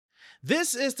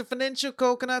This is the Financial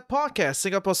Coconut Podcast,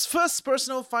 Singapore's first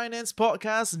personal finance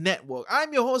podcast network.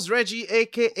 I'm your host, Reggie,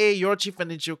 aka your Chief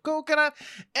Financial Coconut.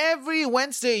 Every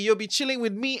Wednesday, you'll be chilling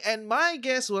with me and my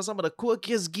guests, who are some of the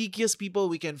quirkiest, geekiest people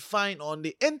we can find on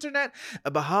the internet,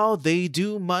 about how they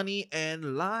do money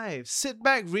and life. Sit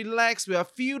back, relax. We are a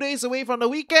few days away from the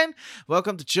weekend.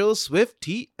 Welcome to Chills with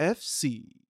TFC.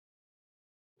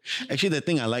 Actually, the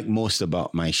thing I like most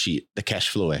about my sheet, the cash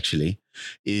flow actually,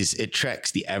 is it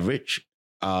tracks the average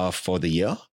for the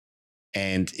year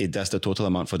and it does the total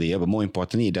amount for the year. But more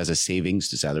importantly, it does a savings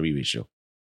to salary ratio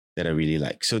that I really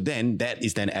like. So then that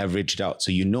is then averaged out.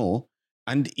 So you know,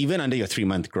 and even under your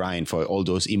 3-month grind for all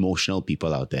those emotional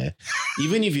people out there,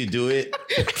 even if you do it...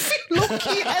 I feel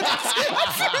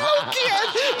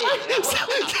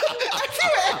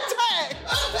attacked.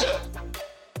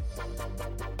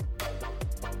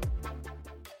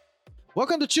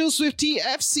 Welcome to Chills with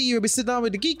TFC, where we sit down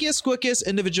with the geekiest, quirkiest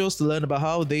individuals to learn about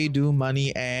how they do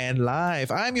money and life.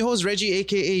 I'm your host, Reggie,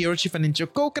 aka your Chief Financial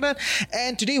Coconut,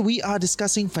 and today we are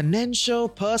discussing financial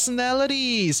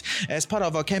personalities as part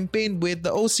of our campaign with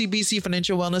the OCBC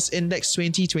Financial Wellness Index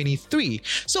 2023.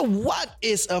 So what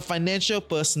is a financial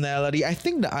personality? I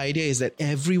think the idea is that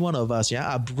every one of us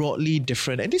are broadly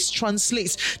different, and this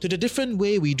translates to the different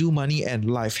way we do money and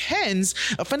life. Hence,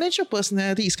 a financial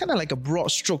personality is kind of like a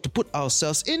broad stroke to put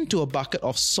ourselves into a bucket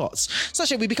of sorts, such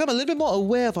that we become a little bit more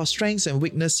aware of our strengths and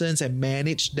weaknesses and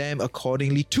manage them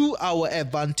accordingly to our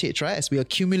advantage, right? As we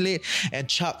accumulate and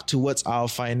chuck towards our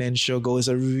financial goal. It's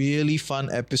a really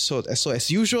fun episode. So as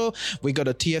usual, we got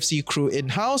a TFC crew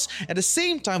in-house. At the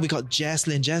same time, we got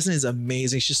Jaslyn. Jaslyn is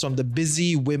amazing. She's from the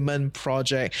Busy Women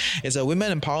Project. It's a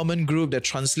women empowerment group that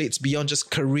translates beyond just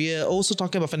career. Also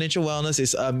talking about financial wellness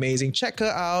is amazing. Check her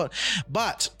out.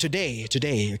 But today,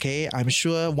 okay, I'm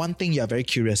sure one thing you're very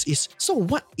curious is, so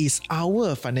what is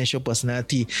our financial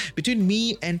personality? Between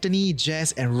me, Anthony,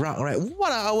 Jazz, and Rak, right?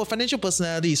 What are our financial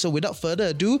personalities? So without further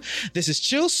ado, this is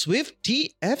Chills with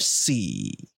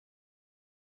TFC.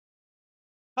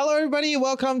 Hello everybody,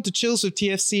 welcome to Chills with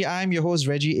TFC. I'm your host,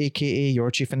 Reggie, aka your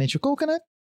Chief Financial Coconut.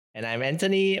 And I'm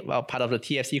Anthony, part of the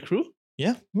TFC crew.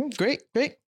 Yeah, great.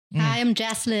 Hi, I'm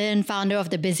Jaslyn, founder of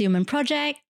the Busy Women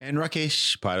Project. And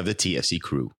Rakesh, part of the TFC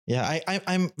crew. Yeah,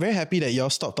 I'm very happy that y'all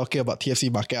stopped talking about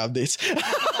TFC market updates.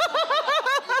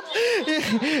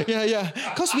 yeah.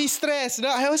 Because we stress.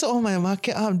 I always say, my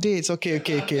market updates.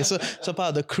 Okay. So part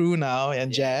of the crew now.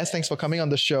 And Jazz, thanks for coming on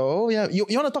the show. Yeah, you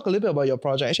want to talk a little bit about your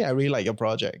project? Actually, I really like your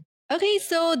project. Okay,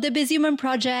 so the Busy Women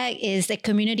Project is a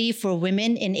community for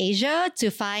women in Asia to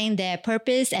find their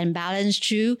purpose and balance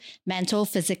through mental,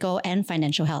 physical, and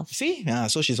financial health. See?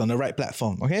 So she's on the right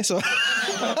platform. Okay, so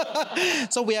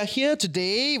so we are here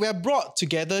today. We are brought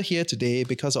together here today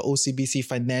because of OCBC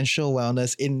Financial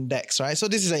Wellness Index, right? So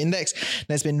this is an index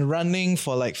that's been running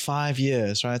for like 5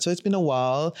 years, right? So it's been a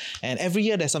while, and every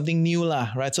year there's something new,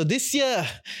 right? So this year,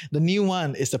 the new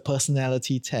one is the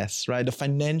personality test, right? The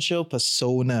financial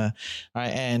persona. Right,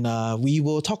 and we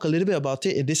will talk a little bit about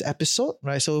it in this episode,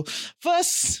 right? So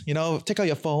first, take out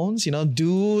your phones,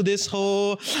 do this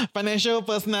whole financial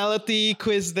personality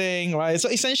quiz thing, right? So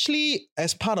essentially,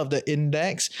 as part of the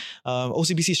index,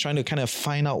 OCBC is trying to kind of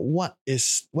find out where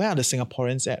are the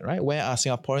Singaporeans at, right? Where are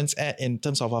Singaporeans at in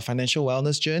terms of our financial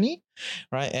wellness journey,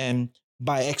 right? And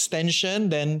by extension,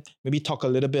 then maybe talk a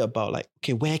little bit about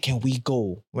where can we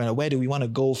go? Where do we want to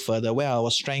go further? Where are our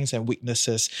strengths and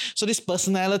weaknesses? So this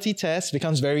personality test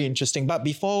becomes very interesting. But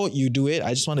before you do it,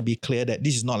 I just want to be clear that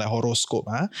this is not like horoscope.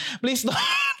 Please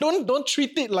don't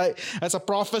treat it like as a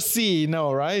prophecy,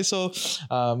 right? So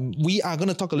we are going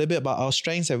to talk a little bit about our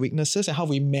strengths and weaknesses and how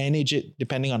we manage it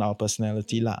depending on our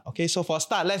personality. Okay, so for a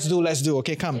start, let's do.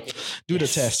 Okay, come, do the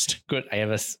test. Good. I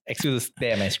have an excuse to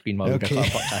stare at my screen while we record a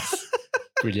podcast.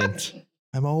 Brilliant.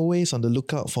 I'm always on the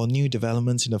lookout for new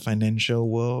developments in the financial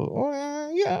world.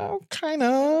 Yeah, kind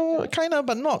of,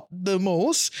 but not the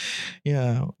most.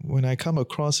 Yeah, when I come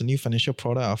across a new financial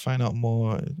product, I'll find out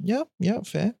more. Yeah,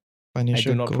 fair.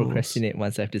 Financial I do not goals. Procrastinate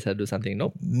once I've decided to do something.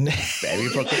 Nope. Very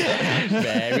good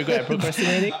at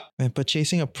procrastinating. When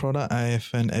purchasing a product, I have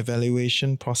an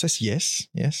evaluation process. Yes.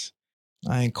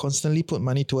 I constantly put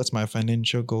money towards my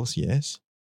financial goals. Yes.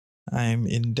 I'm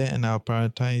in debt and I'll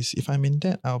prioritize. If I'm in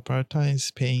debt, I'll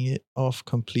prioritize paying it off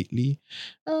completely.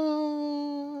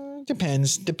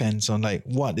 Depends on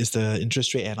what is the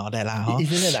interest rate and all that.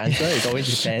 Isn't it the answer? It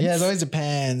always depends. Yeah, it always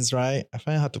depends, right? I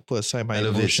find it hard to put aside my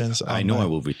emotions. I know I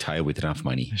will retire with enough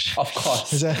money. Of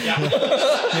course. Is that, yeah.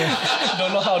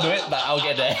 Don't know how to do it, but I'll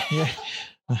get there. Yeah.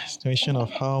 Estimation of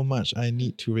how much I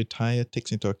need to retire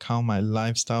takes into account my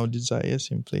lifestyle desires,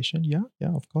 inflation. Yeah,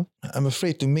 of course. I'm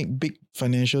afraid to make big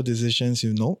financial decisions.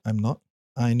 I'm not.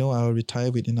 I know I will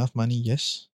retire with enough money.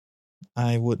 Yes.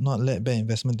 I would not let bad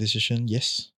investment decision.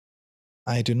 Yes.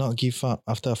 I do not give up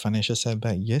after a financial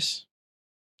setback. Yes.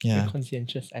 Yeah. You're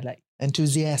conscientious. I like.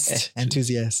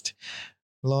 Enthusiast.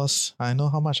 Loss. I know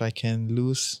how much I can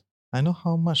lose. I know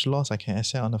how much loss I can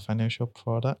accept on a financial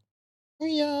product.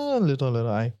 Yeah, little.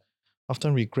 I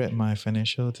often regret my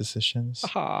financial decisions.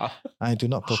 I do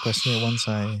not procrastinate once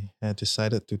I had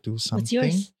decided to do something. What's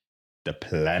yours? The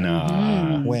planner.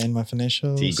 Mhm. When my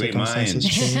financial See, great circumstances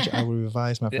minds. change, I will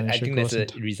revise my I financial think goals.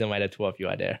 that's the reason why the two of you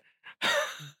are there.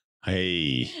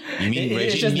 Hey, you mean It's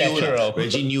Reggie just knew? natural.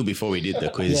 Reggie knew before we did the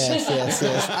quiz. Yes.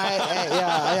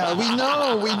 Yeah. We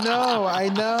know.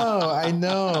 I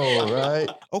know. Right.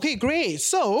 Okay, great.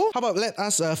 So, how about let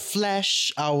us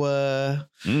flash our,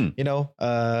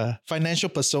 financial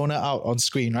persona out on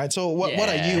screen, right? So, what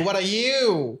are you? What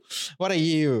are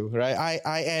you? Right.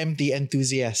 I am the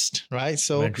enthusiast, right?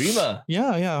 So, I'm a dreamer.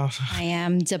 yeah. I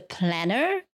am the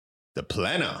planner. The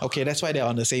planner. Okay, that's why they're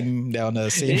on the same. They're on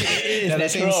the same. It's they're on the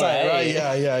same natural, side, right?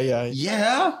 right?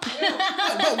 Yeah.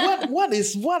 But what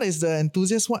is the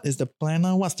enthusiast? What is the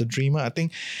planner? What's the dreamer? I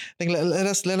think let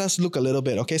us look a little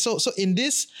bit. Okay, so in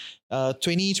this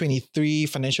 2023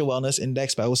 Financial Wellness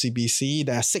Index by OCBC,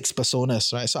 there are 6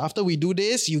 personas, right? So after we do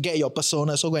this, you get your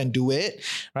persona. So go and do it,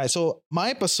 right? So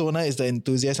my persona is the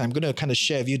enthusiast. I'm going to kind of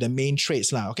share with you the main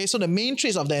traits now. Okay, so the main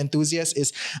traits of the enthusiast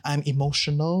is I'm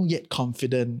emotional yet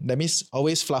confident. That means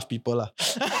always fluff people lah.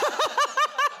 So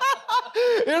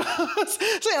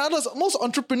in other words, most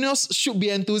entrepreneurs should be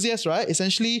enthusiasts, right?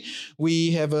 Essentially,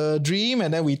 we have a dream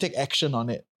and then we take action on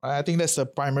it. I think that's the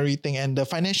primary thing. And the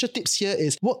financial tips here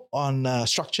is work on a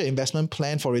structured investment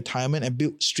plan for retirement and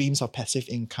build streams of passive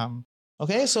income.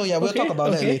 Okay, so yeah, we'll talk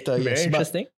about that later. Very yes.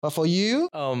 interesting. But for you,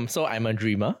 So I'm a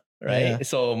dreamer, right? Yeah.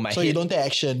 So you don't take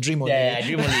action, dream only. Yeah, I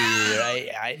dream only,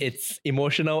 right? It's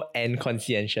emotional and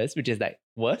conscientious, which is like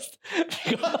worst.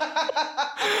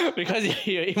 Because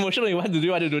you're emotional, you want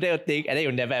to do that thing, and then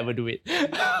you'll never ever do it.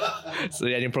 So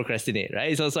then you procrastinate,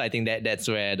 right? So I think that's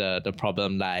where the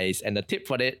problem lies. And the tip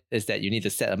for that is that you need to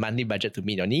set a monthly budget to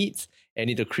meet your needs, and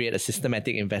you need to create a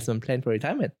systematic investment plan for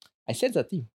retirement. I sense a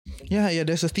theme. Yeah,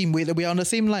 there's a theme. We're on the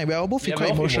same line. We're both Yeah,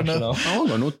 quite we're both emotional. Oh,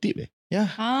 got no tip. Yeah.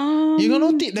 You got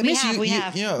no tip. That we means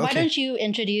have. yeah, Why okay. don't you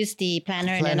introduce the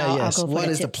planner and then Planner, I'll yes. go for What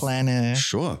the is the tips. planner?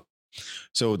 Sure.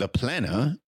 So the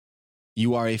planner,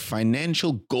 you are a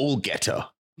financial goal getter.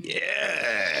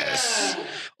 Yes.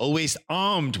 Always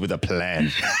armed with a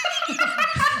plan.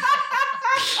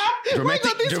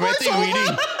 Dramatic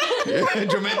reading.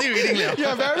 Dramatic reading now.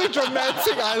 Yeah, very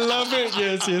dramatic. I love it.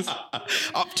 Yes.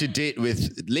 Up to date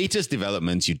with latest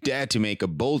developments, you dare to make a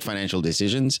bold financial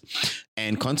decisions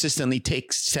and consistently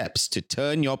take steps to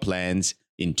turn your plans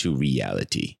into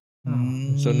reality.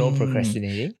 So no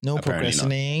procrastinating. No Apparently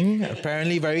procrastinating.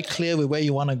 Apparently very clear with where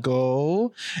you want to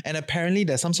go. And apparently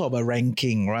there's some sort of a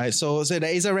ranking, right? So there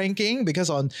is a ranking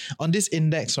because on this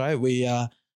index, right,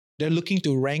 they're looking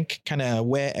to rank kind of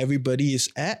where everybody is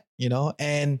at,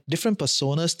 and different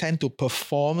personas tend to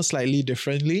perform slightly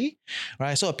differently,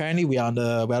 right? So apparently we are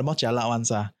the more jialat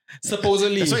ones.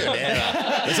 Supposedly. That's why you're there.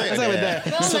 That's why you're there.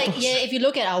 Well, if you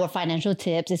look at our financial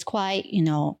tips, it's quite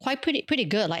pretty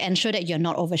good. Like ensure that you're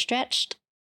not overstretched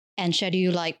and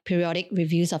schedule like periodic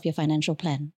reviews of your financial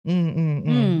plan.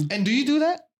 And do you do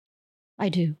that? I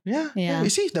do. Yeah. Yeah. You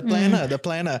see, the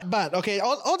planner. But okay,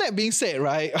 all that being said,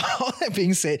 right? All that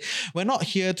being said, we're not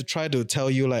here to try to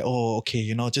tell you like, oh,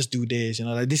 okay, just do this,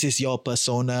 like this is your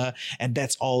persona and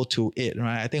that's all to it,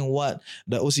 right? I think what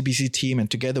the OCBC team and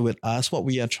together with us, what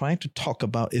we are trying to talk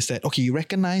about is that, okay, you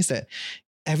recognize that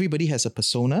everybody has a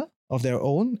persona of their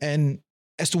own, and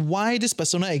as to why this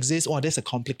persona exists, there's a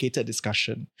complicated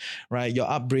discussion, right? Your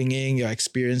upbringing, your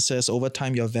experiences, over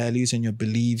time, your values and your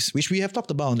beliefs, which we have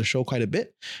talked about on the show quite a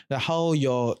bit, how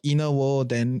your inner world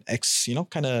then,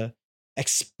 kind of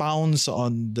expounds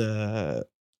on the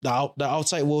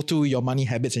outside world to your money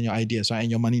habits and your ideas, right?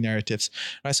 And your money narratives,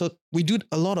 right? So we do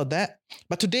a lot of that.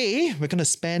 But today we're going to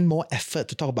spend more effort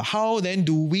to talk about how then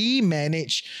do we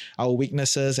manage our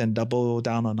weaknesses and double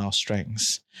down on our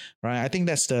strengths, right? I think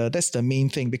that's the main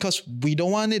thing, because we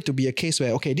don't want it to be a case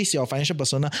where, okay, this is your financial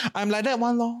persona, I'm like that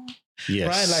one lor. Yes.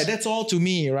 Right, like that's all to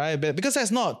me, right? But because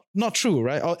that's not true,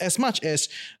 right? Or as much as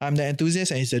I'm the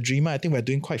enthusiast and he's the dreamer, I think we're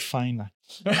doing quite fine.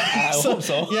 I hope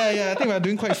so. Yeah, I think we're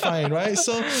doing quite fine, right?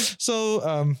 So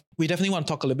we definitely want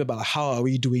to talk a little bit about how are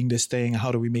we doing this thing,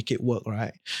 how do we make it work,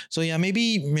 right? So yeah,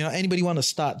 maybe anybody want to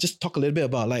start, just talk a little bit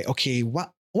about like, okay,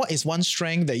 what what is one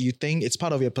strength that you think it's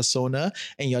part of your persona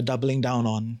and you're doubling down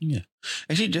on? Yeah.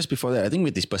 Actually, just before that, I think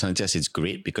with this personality test, it's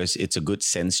great because it's a good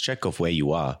sense check of where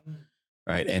you are.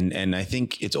 Right. And I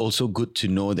think it's also good to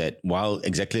know that while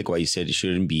exactly like what you said, you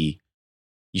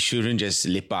shouldn't just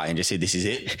lepak and just say, this is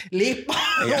it.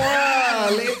 Lepak. Yeah.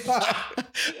 Wow, lepak.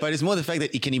 But it's more the fact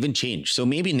that it can even change. So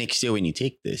maybe next year when you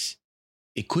take this,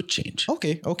 it could change.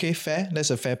 Okay, fair. That's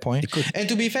a fair point. And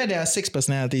to be fair, there are 6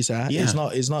 personalities. Yeah.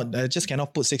 It's not. I just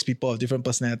cannot put 6 people of different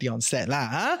personality on set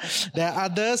lah. There are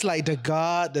others like the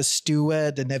guard, the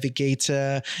steward, the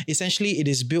navigator. Essentially, it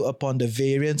is built upon the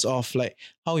variance of like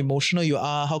how emotional you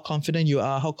are, how confident you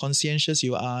are, how conscientious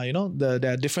you are. You know,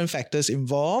 there are different factors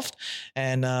involved,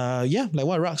 and like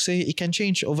what Rak say, it can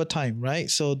change over time, right?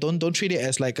 So don't treat it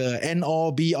as like a end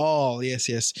all be all. Yes.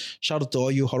 Shout out to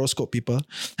all you horoscope people.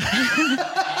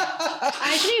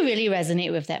 I actually really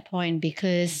resonate with that point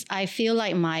because I feel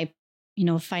like my,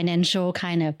 financial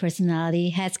kind of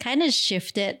personality has kind of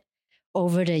shifted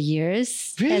over the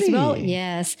years as well.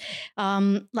 Yes.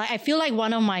 I feel like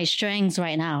one of my strengths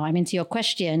right now, to your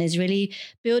question, is really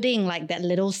building like that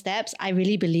little steps. I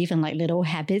really believe in like little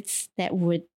habits that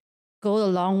would go a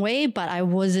long way, but I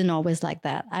wasn't always like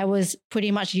that. I was pretty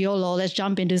much YOLO, let's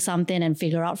jump into something and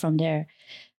figure out from there.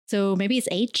 So maybe it's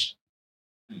age.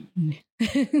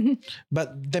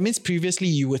 But that means previously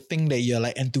you would think that you're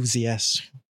like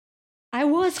enthusiast. I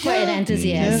was quite an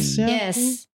enthusiast.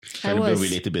 Yes. Trying to build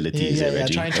relatability, is it,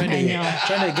 Reggie? Trying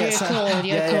to get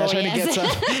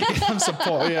some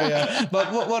support.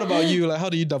 But what about you? Like, how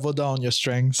do you double down on your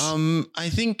strengths? I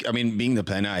think, being the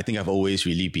planner, I think I've always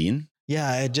really been.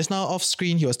 Yeah, just now off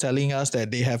screen, he was telling us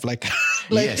that they have like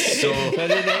yes, so they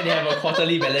have a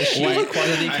quarterly balance sheet,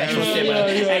 quarterly cash flow statement,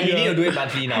 and you need to do it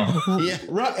monthly now. Yeah,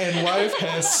 Rak and wife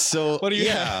has. So what do you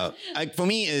have? For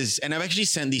me and I've actually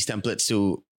sent these templates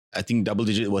to I think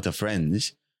double-digit worth of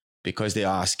friends because they're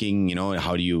asking,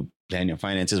 how do you plan your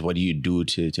finances? What do you do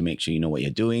to make sure you know what you're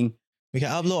doing? We can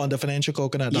upload on the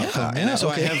financialcoconut.com. Yeah, so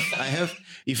I have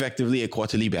effectively a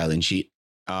quarterly balance sheet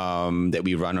that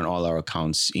we run on all our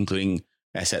accounts, including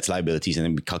assets, liabilities, and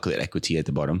then we calculate equity at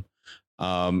the bottom.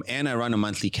 And I run a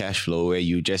monthly cash flow where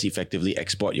you just effectively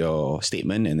export your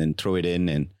statement and then throw it in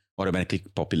and automatically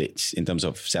populates in terms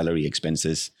of salary,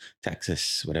 expenses,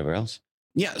 taxes, whatever else.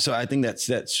 Yeah, so I think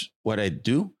that's what I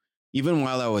do. Even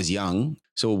while I was young,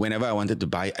 so whenever I wanted to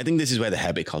buy, I think this is where the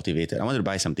habit cultivated. I wanted to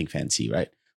buy something fancy, right?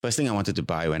 First thing I wanted to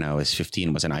buy when I was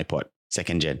 15 was an iPod,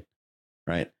 second gen,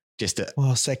 right? Just a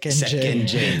second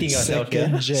gen.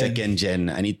 Second gen.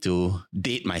 I need to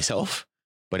date myself,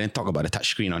 but then talk about the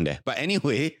touchscreen on there. But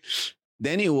anyway,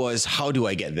 then it was, how do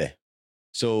I get there?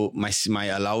 So my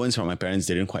allowance from my parents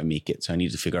didn't quite make it. So I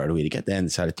needed to figure out a way to get there and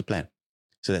decided to plan.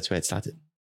 So that's where it started.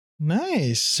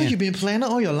 Nice. So you've been a planner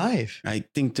all your life? I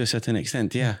think to a certain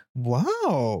extent, yeah.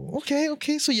 Wow.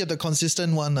 Okay. So you're the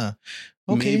consistent one. Okay.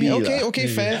 Maybe, okay.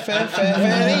 Fair.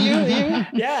 You?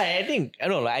 Yeah, I think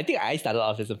I started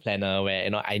off as a planner where,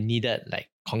 I needed like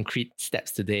concrete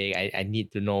steps today. I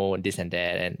need to know this and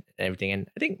that and everything. And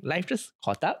I think life just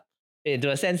caught up into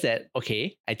a sense that,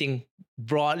 okay, I think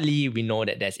broadly we know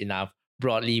that there's enough.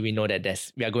 Broadly we know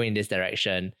that we are going in this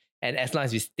direction. And as long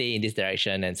as we stay in this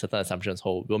direction and certain assumptions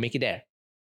hold, we'll make it there,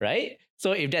 right?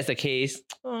 So if that's the case,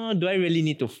 do I really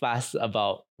need to fuss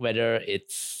about whether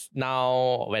it's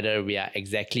now, whether we are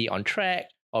exactly on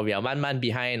track, or we are 1 month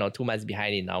behind or 2 months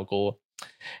behind in our goal?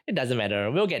 It doesn't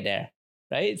matter. We'll get there,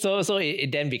 right? So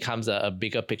it then becomes a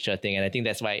bigger picture thing, and I think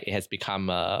that's why it has become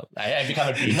I've become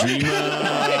a dreamer.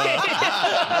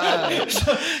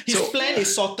 So his plan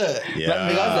is sorted. Yeah. But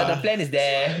because the plan is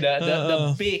there,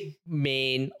 the big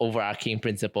main overarching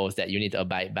principles that you need to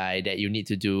abide by, that you need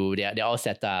to do, they're all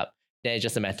set up. Then it's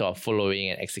just a matter of following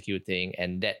and executing,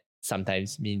 and that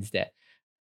sometimes means that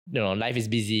life is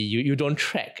busy. You don't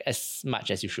track as much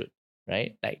as you should,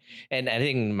 right? And I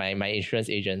think my insurance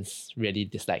agents really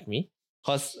dislike me.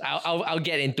 Because I'll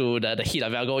get into the heat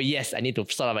of it. I'll go, yes, I need to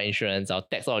sort out my insurance. I'll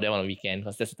text all of them on the weekend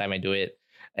because that's the time I do it.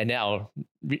 And then I'll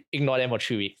ignore them for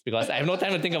 3 weeks because I have no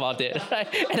time to think about it. Right?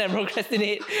 And I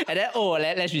procrastinate. And then,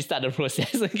 let's restart the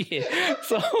process again.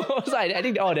 So I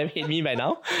think all of them hate me by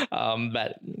now.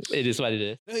 But it is what it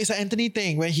is. It's an Anthony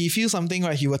thing. When he feels something,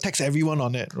 right, he will text everyone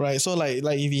on it, right? So like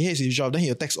if he hates his job, then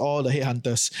he'll text all the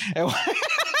headhunters.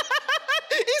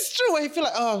 It's true. When you feel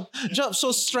like, job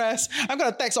so stressed, I'm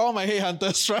gonna text all my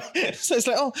headhunters, right? So it's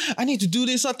like, I need to do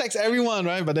this. So text everyone,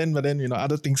 right? But then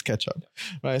other things catch up,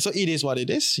 right? So it is what it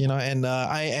is, and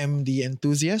I am the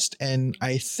enthusiast, and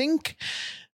I think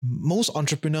most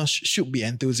entrepreneurs should be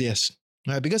enthusiasts,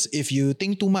 right? Because if you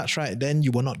think too much, right, then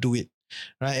you will not do it,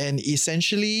 right? And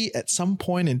essentially, at some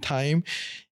point in time,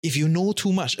 if you know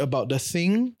too much about the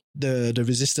thing, the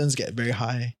resistance get very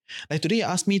high. Like today, you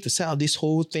asked me to set up this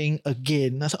whole thing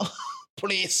again. I was like, oh,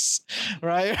 please,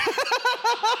 right?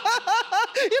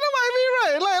 You know what I mean,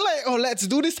 right? Like, oh, let's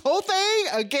do this whole thing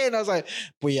again. I was like,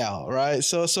 不要, right?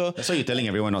 So that's why you're telling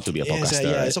everyone not to be a podcaster.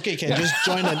 Yeah, right? it's okay. You can just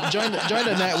join the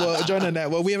network. Join the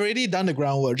network. We've already done the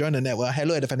groundwork. Join the network.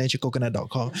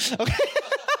 hello@thefinancialcoconut.com. Okay.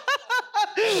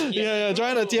 Yeah.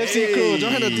 Join the TFC crew.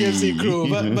 Join the TFC crew.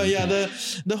 But yeah,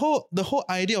 the whole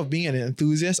idea of being an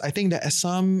enthusiast, I think that has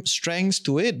some strengths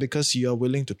to it because you're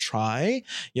willing to try.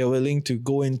 You're willing to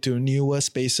go into newer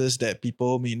spaces that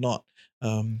people may not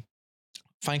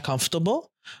find comfortable,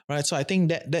 right? So I think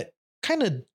that kind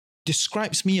of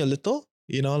describes me a little,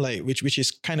 like which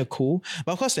is kind of cool.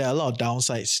 But of course, there are a lot of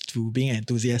downsides to being an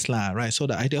enthusiast, right? So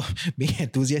the idea of being an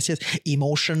enthusiast is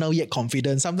emotional yet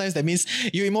confident. Sometimes that means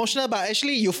you're emotional, but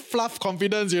actually you fluff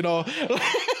confidence,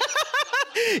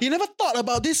 You never thought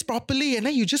about this properly, and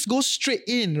then you just go straight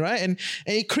in, right? And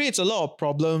it creates a lot of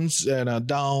problems and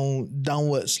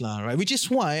downwards, right? Which is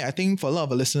why I think for a lot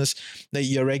of our listeners that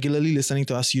you're regularly listening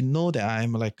to us, you know that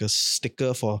I'm like a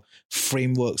sticker for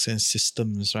frameworks and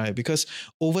systems, right? Because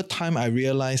over time I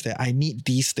realized that I need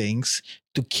these things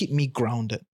to keep me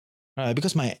grounded.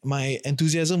 Because my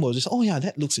enthusiasm was just, oh yeah,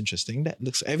 that looks interesting.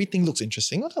 Everything looks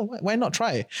interesting. Why not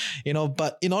try?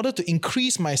 But in order to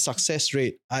increase my success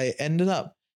rate, I ended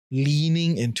up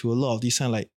leaning into a lot of these kind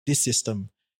of like, this system.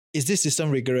 Is this system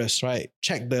rigorous, right?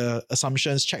 Check the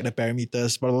assumptions, check the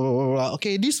parameters, blah, blah, blah, blah, blah.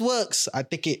 Okay, this works. I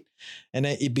take it. And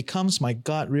then it becomes my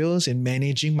guardrails in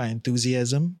managing my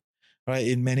enthusiasm, right?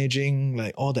 In managing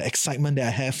like all the excitement that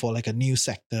I have for like a new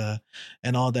sector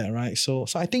and all that, right? So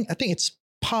I think it's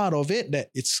part of it that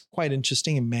it's quite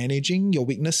interesting in managing your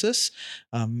weaknesses,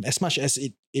 as much as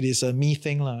it is a me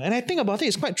thing. And I think about it,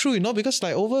 it's quite true, because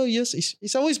like over years,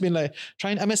 it's always been like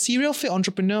I'm a serial fit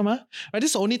entrepreneur, right?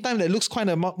 This is the only time that looks kind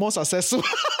of more successful.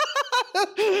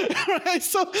 Right,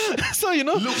 so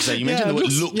looks. You mentioned the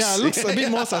word looks. Yeah, looks a bit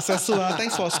more successful.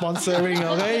 Thanks for sponsoring.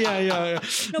 Okay, yeah.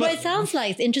 No, but it sounds like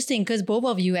it's interesting because both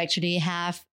of you actually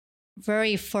have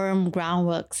very firm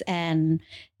groundworks and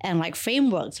like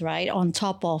frameworks, right, on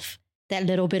top of that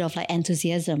little bit of like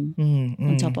enthusiasm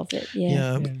on top of it.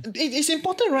 Yeah. It's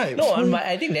important, right? No,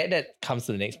 I think that comes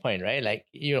to the next point, right? Like,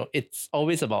 it's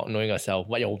always about knowing yourself,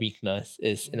 what your weakness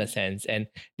is in a sense, and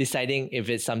deciding if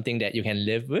it's something that you can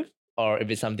live with or if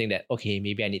it's something that, okay,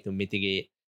 maybe I need to mitigate.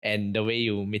 And the way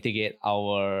you mitigate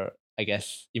our, I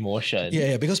guess, emotion.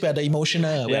 Yeah, because we are the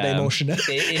emotional.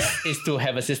 is to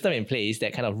have a system in place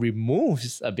that kind of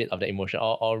removes a bit of the emotion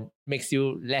or makes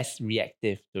you less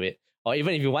reactive to it. Or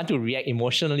even if you want to react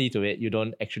emotionally to it, you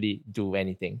don't actually do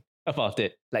anything about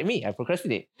it. Like me, I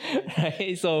procrastinate.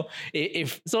 Right? So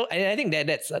and I think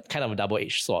that's a kind of a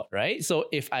double-edged sword, right? So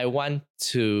if I want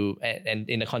to, and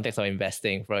in the context of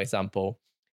investing, for example,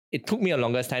 it took me a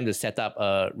longest time to set up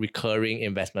a recurring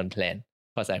investment plan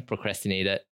because I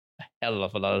procrastinated hell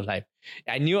of a lot of time.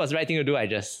 I knew it was the right thing to do. I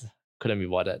just couldn't be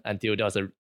bothered until there was a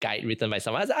guide written by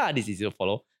someone. I was like, this is easy to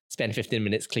follow. Spend 15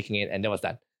 minutes clicking it and that was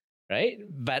done. Right?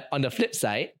 But on the flip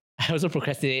side, I also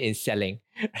procrastinate in selling.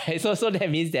 Right? So that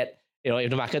means that, if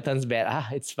the market turns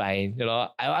bad, it's fine.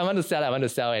 I want to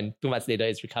sell and 2 months later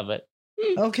it's recovered.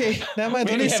 Okay, that might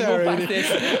only sell already.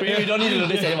 We don't need to do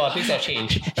this anymore. Things have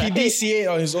changed. He DCA'd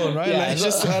on his own, right? Yeah,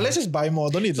 let's just buy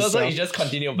more. Don't need to sell. So you just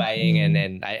continue buying and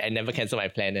then I never cancel my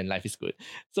plan and life is good.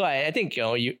 So I think,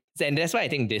 and that's why I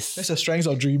think this... That's the strengths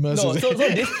of dreamers. No, so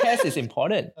this test is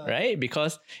important, right?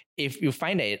 Because if you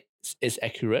find that it is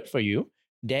accurate for you,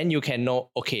 then you can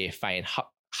know, okay, fine.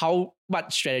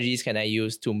 What strategies can I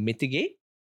use to mitigate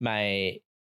my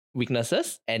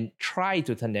weaknesses and try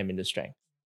to turn them into strength?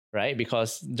 Right?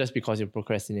 Because just because you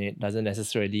procrastinate doesn't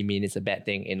necessarily mean it's a bad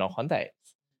thing in all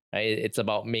contexts. Right? It's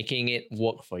about making it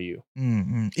work for you.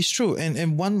 It's true.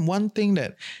 And one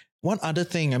other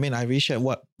thing, I mean, I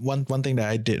reshared one thing that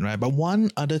I did, right? But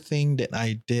one other thing that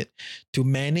I did to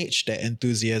manage that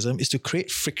enthusiasm is to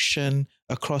create friction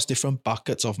across different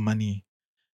buckets of money.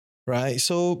 Right.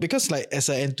 So because like as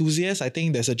an enthusiast, I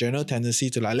think there's a general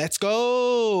tendency to like, let's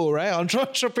go, right?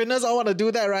 Entrepreneurs, I want to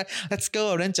do that, right? Let's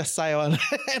go. Then just sign on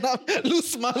and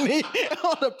lose money,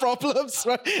 all the problems,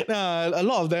 right? A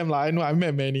lot of them, I know I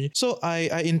met many. So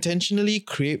I intentionally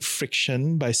create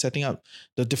friction by setting up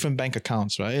the different bank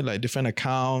accounts, right? Like different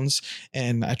accounts.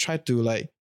 And I try to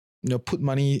put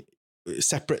money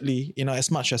separately, as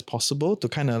much as possible to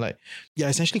kind of like,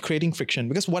 essentially creating friction,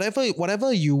 because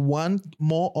whatever you want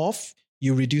more of,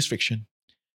 you reduce friction,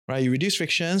 right? You reduce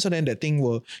friction, so then that thing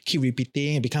will keep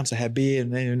repeating, it becomes a habit,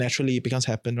 and then naturally it becomes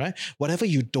happen, right? Whatever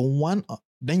you don't want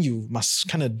then you must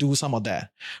kind of do some of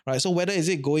that, right? So whether is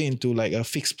it going into like a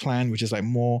fixed plan, which is like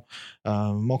more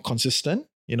consistent,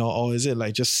 or is it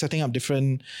like just setting up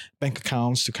different bank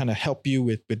accounts to kind of help you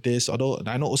with this? Although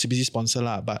I know OCBC sponsor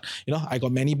lah, but I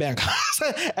got many bank accounts.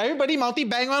 Everybody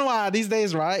multi-bank one these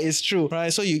days, right? It's true,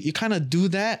 right? So you kind of do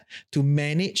that to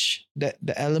manage the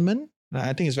element.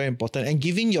 I think it's very important, and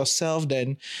giving yourself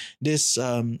then this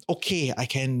okay, I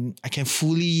can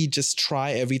fully just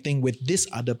try everything with this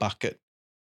other bucket.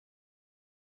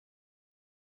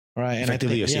 Right.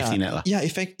 Effectively your safety net. Yeah,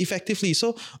 effectively.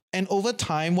 So, and over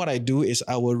time, what I do is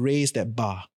I will raise that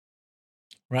bar.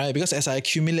 Right. Because as I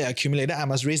accumulate, then I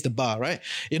must raise the bar, right?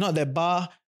 That bar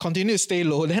continue to stay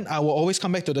low, then I will always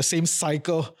come back to the same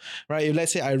cycle, right? If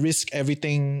let's say I risk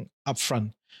everything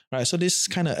upfront. Right. So this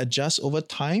kind of adjusts over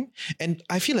time. And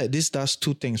I feel like this does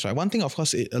two things, right? One thing, of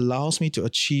course, it allows me to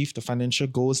achieve the financial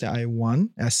goals that I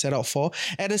want, I set out for.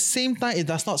 At the same time, it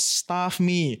does not starve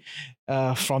me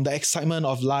from the excitement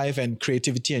of life and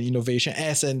creativity and innovation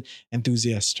as an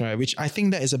enthusiast, right? Which I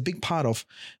think that is a big part of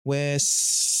where,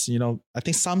 I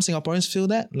think some Singaporeans feel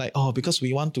that, like, because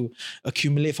we want to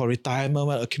accumulate for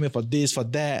retirement, accumulate for this, for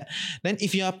that. Then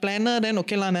if you're a planner, then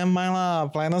okay lah, never mind lah.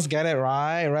 Planners get it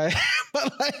right?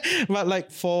 But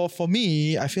like for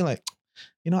me, I feel like,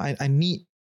 I need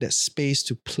that space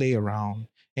to play around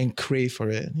and crave for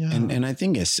it. Yeah. And I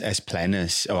think as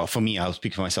planners, or for me, I'll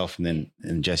speak for myself and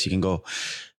Jess, you can go.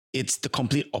 It's the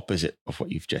complete opposite of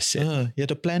what you've just said. You have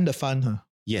to plan the fun, huh?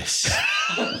 Yes.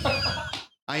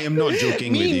 I am not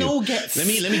joking with you. No gets. Let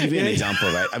me give you an example,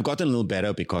 right? I've gotten a little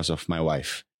better because of my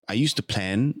wife. I used to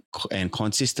plan and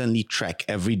consistently track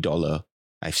every dollar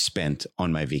I've spent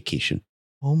on my vacation.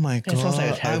 Oh my God. Sounds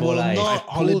like a terrible I will life. not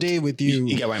holiday with you.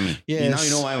 You get what I mean? Yes. Now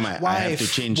you know why I have to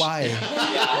change. Why?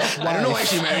 I don't know why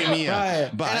she married me.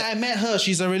 Right. But and I met her.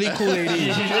 She's a really cool lady.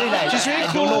 She's really cool.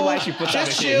 I don't know why she put up She's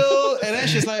with chill. And then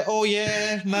she's like, oh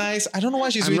yeah, nice. I don't know why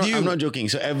she's with you. I'm not joking.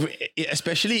 So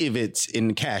especially if it's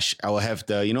in cash, I will have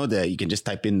you can just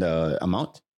type in the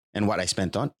amount and what I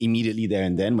spent on immediately there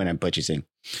and then when I'm purchasing.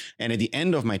 And at the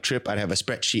end of my trip, I'd have a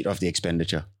spreadsheet of the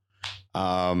expenditure.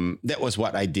 That was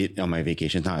what I did on my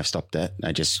vacation. Now I've stopped that.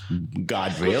 I just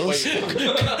guardrails.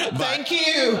 Thank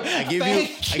you. I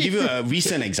give you a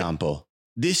recent example.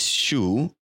 This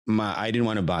shoe, I didn't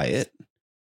want to buy it.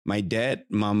 My dad,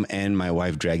 mom, and my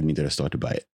wife dragged me to the store to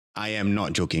buy it. I am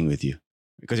not joking with you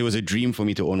because it was a dream for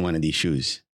me to own one of these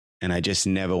shoes, and I just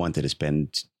never wanted to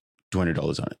spend $200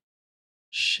 on it.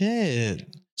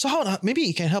 Shit. So how? Maybe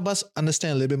you can help us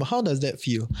understand a little bit more. How does that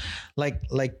feel? Like.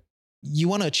 You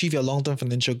want to achieve your long-term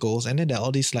financial goals, and then there are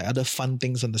all these like other fun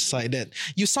things on the side that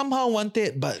you somehow want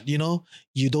it, but you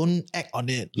don't act on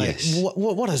it. Like, yes.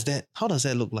 What does that? How does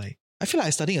that look like? I feel like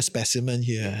I'm studying a specimen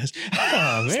here.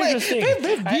 Very interesting.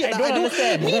 Very weird. I don't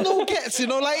understand. Me no gets,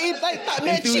 like tak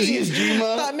matching.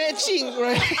 dreamer. Tak matching,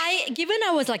 right? Given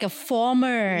I was like a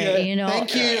former,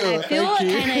 Thank you. I feel Thank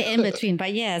you. kind of in between,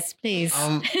 but yes, please.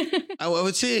 I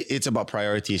would say it's about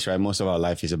priorities, right? Most of our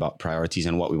life is about priorities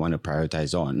and what we want to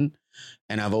prioritize on.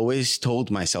 And I've always told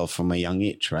myself from a young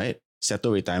age, right?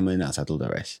 Settle retirement, I'll settle the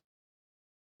rest.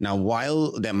 Now,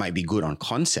 while that might be good on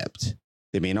concept,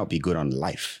 they may not be good on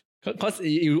life. Because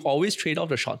you always trade off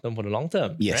the short term for the long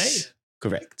term, Yes, right?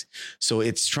 correct. So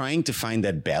it's trying to find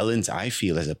that balance, I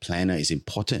feel, as a planner is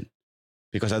important.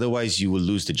 Because otherwise you will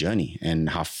lose the journey, and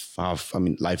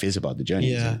life is about the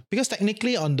journey. Yeah, because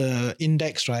technically on the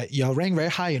index, right, you're ranked very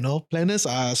high, Planners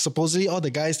are supposedly all the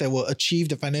guys that will achieve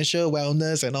the financial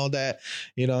wellness and all that,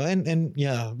 and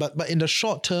yeah, but in the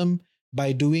short term,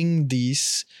 by doing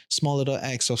these small little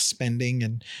acts of spending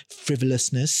and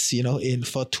frivolousness, in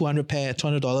for $200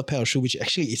 pair of shoe, which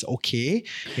actually is okay,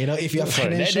 if you're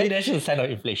financially. That's just a sign of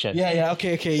inflation. Yeah,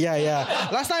 okay, yeah.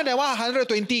 Last time that one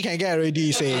 120 can get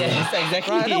already, say. Yes,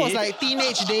 exactly. Right, that was like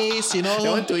teenage days, That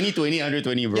one 2020,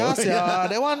 120, bro. Yes, yeah,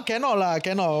 that one cannot,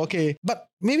 okay. But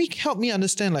maybe help me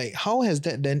understand, like, how has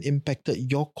that then impacted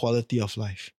your quality of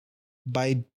life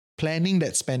by planning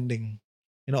that spending?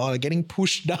 Or getting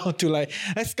pushed down to like,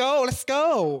 let's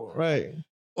go, right?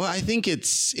 Well, I think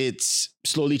it's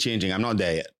slowly changing. I'm not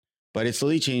there yet, but it's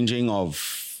slowly changing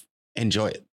of enjoy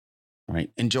it,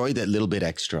 right? Enjoy that little bit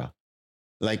extra.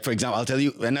 Like, for example, I'll tell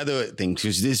you another thing.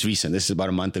 Because this is about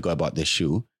a month ago I bought this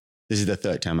shoe. This is the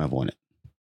third time I've worn it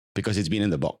because it's been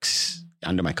in the box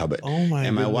under my cupboard. Oh my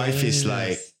And my wife is goodness.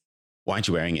 like, why aren't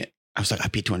you wearing it? I was like, I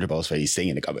paid $200 for it. It's staying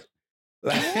in the cupboard.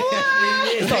 Like,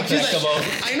 It's not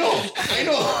collectible. I know.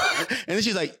 And then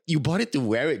she's like, you bought it to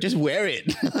wear it. Just wear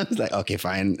it. I was like, okay,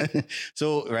 fine.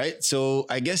 So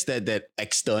I guess that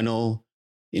external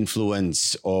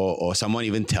influence or someone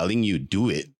even telling you do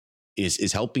it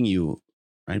is helping you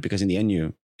right? Because in the end,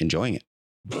 you're enjoying it.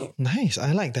 Nice.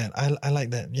 I like that. I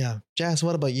like that. Yeah. Jazz,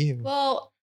 what about you?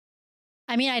 Well,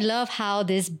 I mean, I love how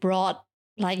this brought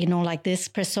like this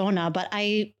persona, but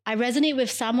I resonate with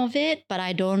some of it, but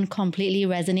I don't completely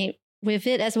resonate with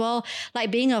it as well. Like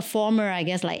being a former, I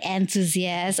guess, like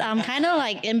enthusiast, I'm kind of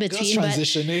like in between. Girls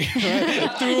transitioning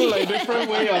right? through like different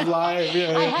way of life.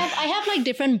 Yeah. I have like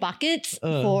different buckets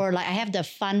for like, I have the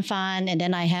fun, and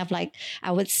then I have like,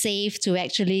 I would save to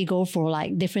actually go for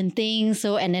like different things.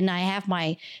 So, and then I have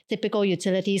my typical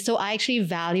utilities. So I actually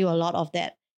value a lot of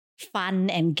that fun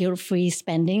and guilt-free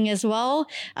spending as well.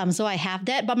 So I have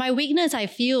that. But my weakness, I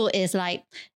feel, is like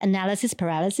analysis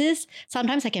paralysis.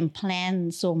 Sometimes I can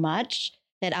plan so much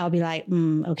that I'll be like,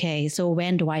 okay, so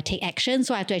when do I take action?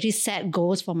 So I have to actually set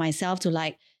goals for myself to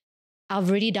like, I've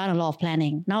already done a lot of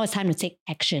planning. Now it's time to take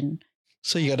action.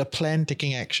 So you got to plan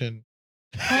taking action.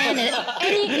 Plan it.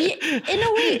 In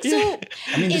a way. So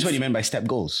I mean, this is what you meant by step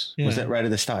goals. Was that right at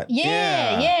the start?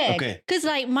 Yeah. Okay. Because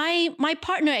like my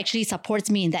partner actually supports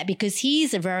me in that because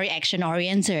he's a very action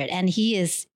oriented and he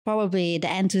is probably the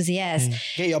enthusiast.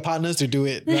 Get your partners to do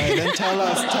it, right? Then tell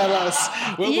us.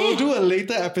 We'll do a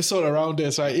later episode around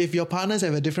this, right? If your partners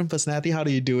have a different personality, how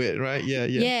do you do it, right? Yeah.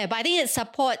 Yeah, but I think it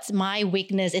supports my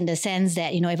weakness in the sense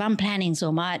that, if I'm planning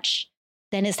so much,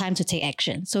 then it's time to take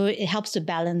action. So it helps to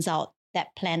balance out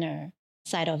that planner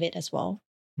side of it as well.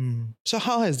 So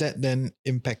how has that then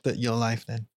impacted your life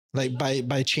then? Like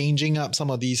by changing up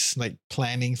some of these like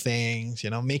planning things,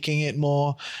 making it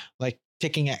more like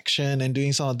taking action and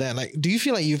doing some of that. Like, do you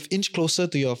feel like you've inched closer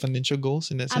to your financial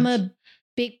goals in that sense? I'm a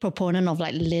big proponent of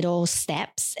like little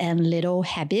steps and little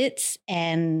habits.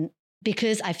 And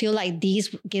because I feel like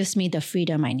these gives me the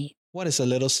freedom I need. What is a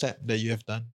little step that you have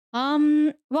done?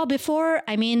 Well, before,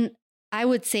 I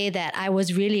would say that I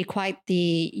was really quite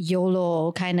the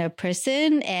YOLO kind of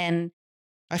person, and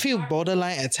I feel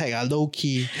borderline attack, low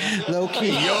key. YOLO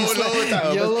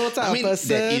type of person.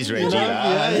 That is Reggie.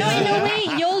 No, in a way,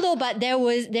 YOLO, but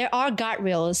there are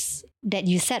guardrails that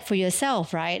you set for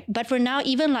yourself, right? But for now,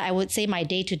 even like I would say my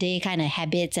day-to-day kind of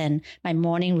habits and my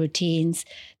morning routines,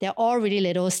 they're all really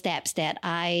little steps that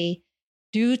I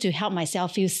do to help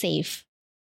myself feel safe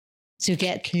to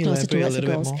get closer towards the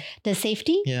goals. The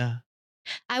safety? Yeah.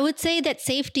 I would say that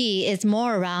safety is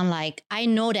more around like, I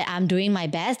know that I'm doing my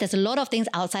best. There's a lot of things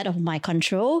outside of my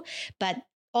control, but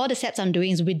all the steps I'm doing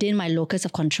is within my locus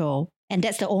of control. And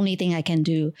that's the only thing I can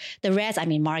do. The rest,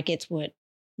 markets would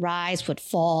rise, would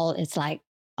fall. It's like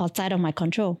outside of my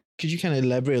control. Could you kind of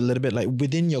elaborate a little bit, like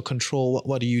within your control,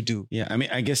 what do you do? Yeah,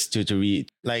 I guess to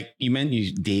read, like you meant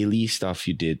daily stuff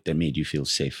you did that made you feel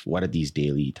safe. What are these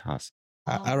daily tasks?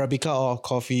 Arabica or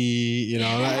coffee,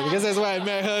 like, because that's why I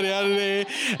met her the other day.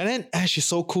 And then she's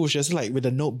so cool. She's like with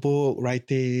a notebook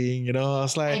writing, I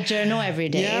was like, I journal every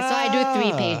day. So I do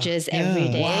 3 pages every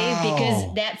day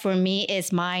because that for me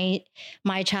is my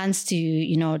chance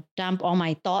to, dump all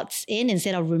my thoughts in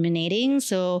instead of ruminating.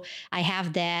 So I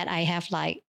have that. I have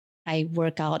I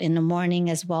work out in the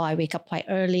morning as well. I wake up quite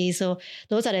early. So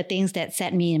those are the things that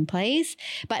set me in place.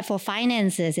 But for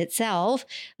finances itself,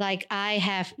 like I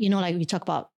have, like we talk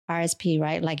about RSP,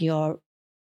 right? Like your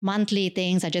monthly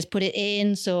things, I just put it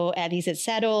in. So at least it's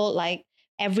settled. Like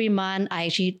every month, I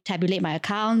actually tabulate my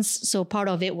accounts. So part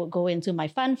of it will go into my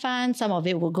fund. Some of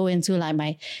it will go into like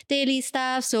my daily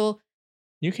stuff. So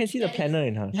you can see the planner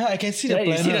in her. Yeah, I can see the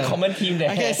planner. You see the common theme there.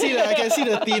 I can see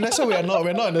the theme. That's why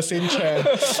we're not in the same chair.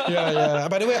 Yeah.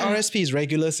 By the way, RSP is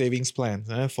regular savings plan,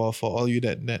 for all you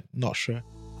that not sure.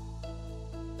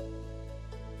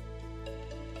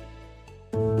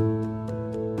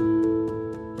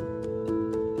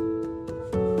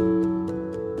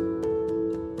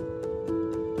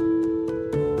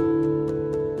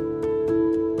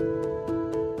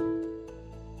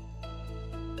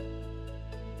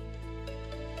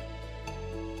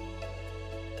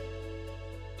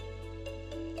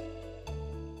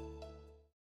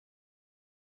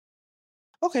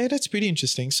 Okay, that's pretty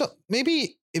interesting. So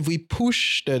maybe if we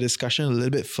push the discussion a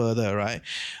little bit further, right?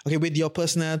 Okay, with your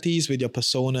personalities, with your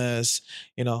personas,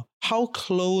 how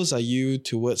close are you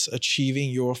towards achieving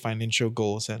your financial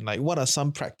goals? And like, what are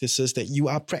some practices that you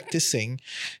are practicing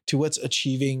towards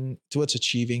achieving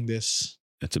this?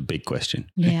 That's a big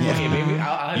question. Yeah. Okay, maybe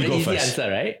I'll have an easy first.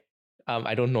 answer, right?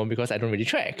 I don't know because I don't really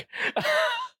track.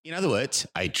 In other words,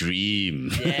 I dream.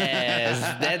 Yes,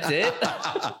 that's it.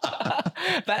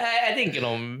 But I think,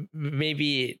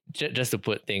 maybe just to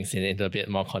put things into a bit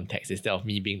more context instead of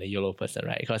me being the YOLO person,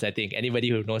 right? Because I think anybody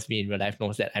who knows me in real life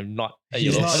knows that I'm not a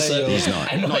YOLO person. He's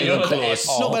not. I'm Not even YOLO close.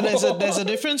 at all. No, but there's a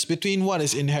difference between what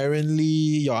is inherently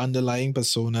your underlying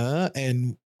persona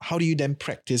and how do you then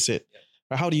practice it,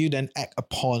 Right? How do you then act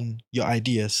upon your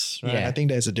ideas? Right? Yeah. I think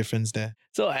there's a difference there.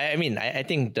 So I mean, I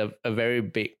think a very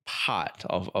big part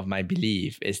of my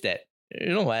belief is that,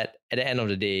 you know what, at the end of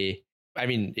the day, I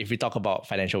mean, if we talk about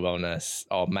financial wellness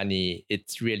or money,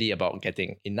 it's really about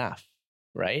getting enough,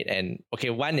 right? And okay,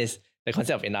 one is the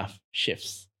concept of enough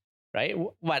shifts, right?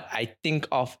 What I think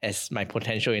of as my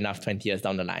potential enough 20 years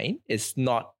down the line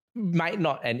might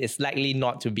not, and it's likely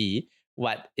not to be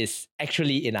what is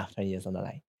actually enough 20 years down the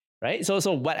line, right? So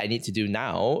what I need to do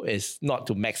now is not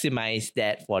to maximize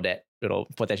that for that,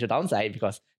 potential downside,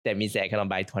 because that means that I cannot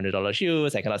buy $200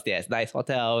 shoes, I cannot stay at nice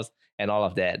hotels and all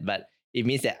of that. But it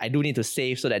means that I do need to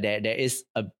save so that there is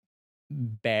a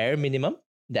bare minimum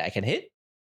that I can hit,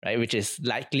 right? Which is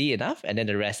likely enough. And then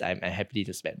the rest I'm happy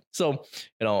to spend. So,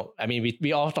 I mean,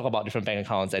 we all talk about different bank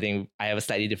accounts. I think I have a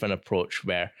slightly different approach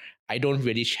where I don't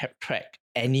really track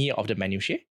any of the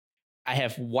minutiae. I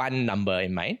have one number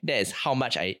in mind. That is how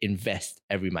much I invest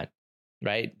every month,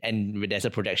 right? And there's a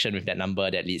projection with that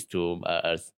number that leads to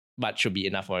what should be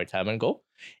enough for a retirement goal.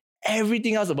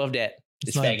 Everything else above that It's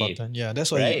is not fair important. game. Yeah,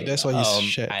 that's why Right? that's why you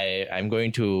shared. I'm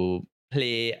going to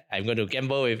play, I'm going to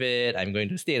gamble with it, I'm going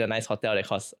to stay in a nice hotel that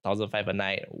costs 1,500 a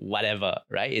night, whatever,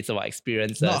 right? It's about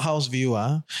experiences. Not house view,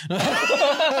 oh,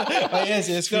 yes,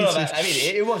 please, No, please. but I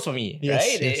mean, it works for me, Yes,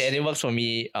 right? yes. And it works for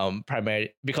me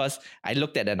primarily because I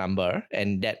looked at the number,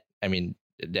 and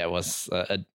that was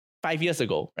 5 years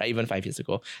ago, right? Even 5 years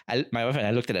ago, my wife and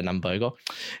I looked at the number. I go,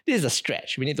 this is a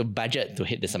stretch. We need to budget to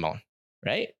hit this amount,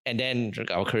 right? And then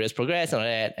our careers progress and all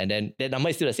that, and then that number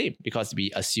is still the same because we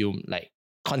assume like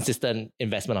consistent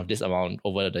investment of this amount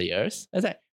over the years. It's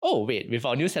like, oh wait, with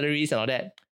our new salaries and all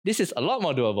that, this is a lot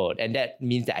more doable, and that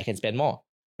means that I can spend more,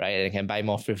 right? And I can buy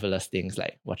more frivolous things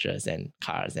like watches and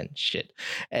cars and shit.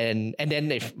 And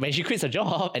then when she quits her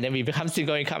job and then we become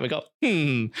single income, we go,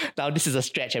 now this is a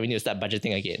stretch and we need to start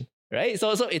budgeting again, right?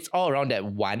 So it's all around that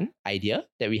one idea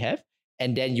that we have,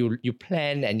 and then you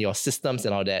plan and your systems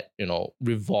and all that,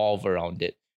 revolve around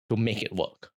it to make it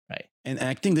work, right? And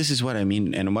I think this is what I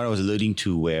mean, and what I was alluding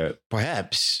to, where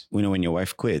perhaps, when your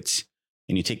wife quits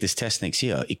and you take this test next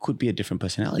year, it could be a different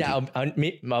personality.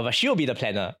 Yeah, she'll be the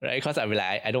planner, right? Because I'll be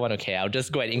like, I don't want to care. I'll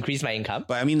just go and increase my income.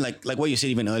 But I mean, like what you said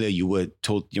even earlier, you were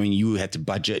told, you had to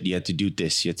budget, you had to do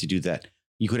this, you had to do that.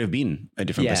 You could have been a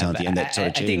different personality, and that sort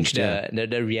of changed. I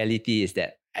think the reality is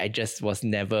that I just was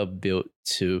never built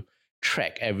to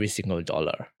track every single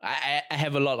dollar. I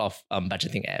have a lot of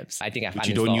budgeting apps. I think I've Which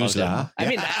you don't use them. I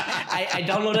mean, I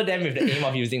downloaded them with the aim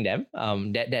of using them.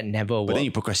 That never worked. But then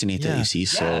you procrastinated, Yeah. you see.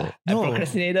 So I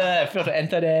procrastinated. I failed to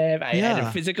enter them. I had Yeah.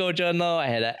 a physical journal. I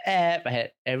had an app. I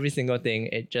had every single thing.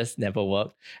 It just never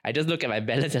worked. I just look at my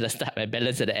balance at the start, my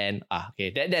balance at the end.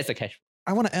 Okay, that's the cash.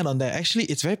 I want to add on that. Actually,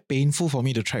 it's very painful for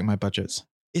me to track my budgets.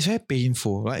 It's very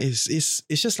painful. Right? It's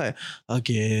just like,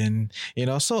 again,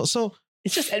 so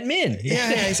It's just admin.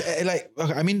 yeah, it's like,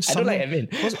 I mean, I don't like admin.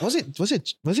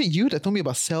 was it you that told me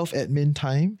about self-admin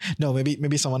time? No,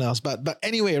 maybe someone else. But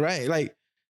anyway, right? Like,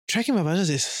 tracking my budgets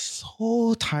is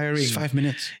so tiring. it's 5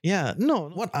 minutes. Yeah, no,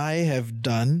 what I have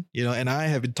done, and I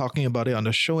have been talking about it on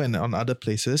the show and on other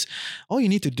places, all you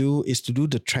need to do is to do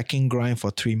the tracking grind for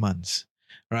 3 months,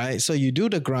 right? So you do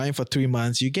the grind for 3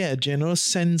 months, you get a general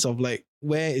sense of like,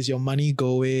 where is your money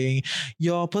going?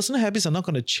 Your personal habits are not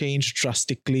going to change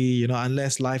drastically,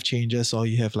 unless life changes or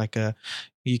you have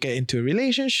you get into a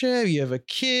relationship, you have a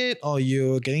kid, or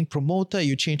you're getting promoted,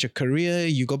 you change your career,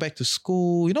 you go back to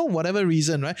school, whatever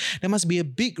reason, right? There must be a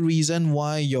big reason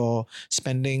why your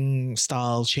spending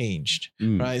style changed,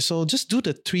 right? So just do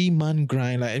the 3-month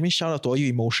grind. Like, shout out to all you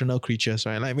emotional creatures,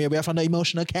 right? Like, we are from the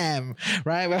emotional camp,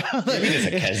 right? There's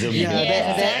a chasm. Yeah,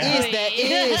 Yeah.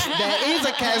 there is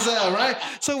a chasm, right?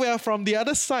 So we are from the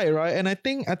other side, right? And I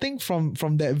think from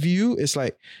that view, it's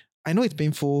like, I know it's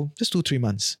painful. Just do 3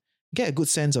 months. Get a good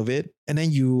sense of it, and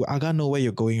then you gotta know where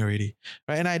you're going already,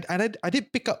 right? And I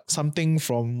did pick up something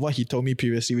from what he told me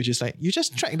previously, which is like, you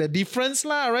just track the difference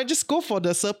lah, right? Just go for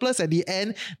the surplus at the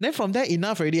end. Then from there,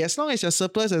 enough already. As long as your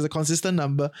surplus is a consistent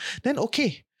number, then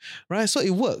okay, right? So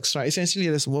it works, right? Essentially,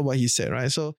 that's what he said, right?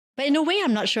 So. But in a way,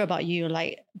 I'm not sure about you,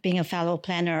 like being a fellow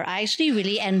planner. I actually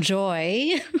really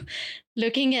enjoy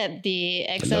looking at the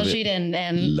Excel Love it. sheet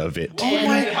and Love it. Oh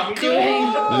my Love it.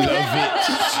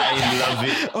 I love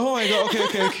it. Oh my god!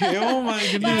 Okay. Oh my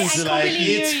goodness! But I can't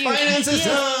really it's hear you. finances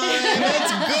time.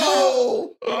 Let's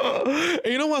go.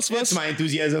 You know what's That's worse? my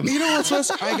enthusiasm. You know what's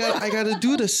worse? I gotta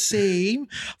do the same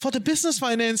for the business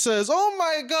finances. Oh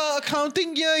my god,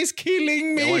 accounting year is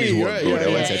killing me. That one is work, bro. That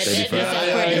one's at 35.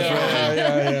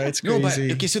 Yeah, it's No, but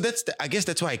crazy. okay, so I guess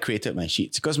that's why I created my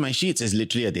sheets, because my sheets is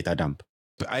literally a data dump.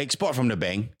 I export from the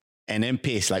bank, and then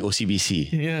paste like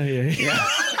OCBC. Yeah.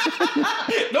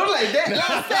 Don't like that.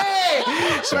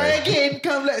 Let's say. Try again.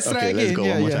 Come, let's try again. Let's go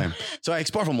one more time. So I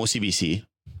export from OCBC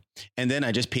and then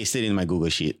I just paste it in my Google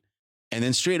Sheet. And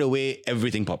then straight away,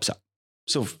 everything pops up.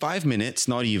 So 5 minutes,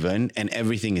 not even, and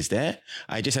everything is there.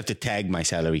 I just have to tag my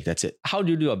salary. That's it. How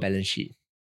do you do a balance sheet?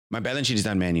 My balance sheet is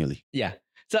done manually. Yeah.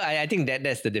 So I think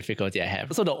that's the difficulty I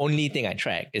have. So the only thing I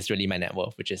track is really my net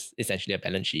worth, which is essentially a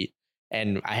balance sheet.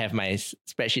 And I have my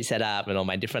spreadsheet set up,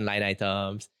 my different line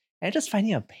items. And I just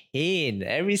finding a pain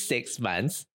every 6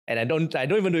 months. And I don't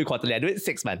even do it quarterly. I do it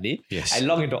 6 monthly. Yes. I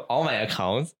log into all my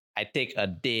accounts. I take a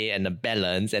day and a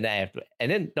balance, and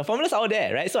then the formulas are all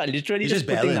there, right? So I literally just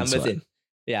putting numbers in.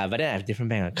 Yeah, but then I have different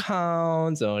bank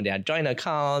accounts, so there are joint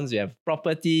accounts, we have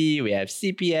property, we have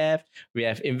CPF, we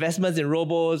have investments in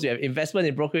robos, we have investment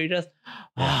in brokerages.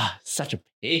 Such a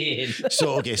pain.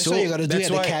 So you got to do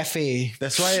it at the cafe.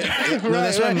 That's why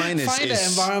that's why mine is... Find the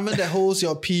environment that holds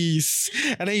your peace,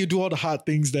 and then you do all the hard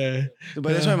things there.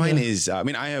 But that's why mine is...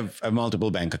 I have multiple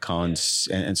bank accounts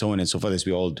and so on and so forth, as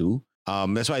we all do.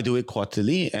 That's why I do it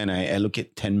quarterly, and I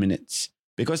allocate 10 minutes.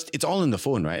 Because it's all in the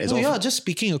phone, right? Just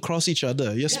speaking across each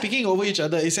other. You're speaking over each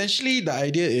other. Essentially, the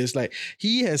idea is like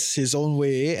he has his own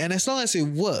way, and as long as it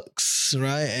works,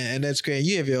 right? And that's great.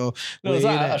 You have your way. So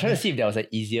I was trying to see if there was an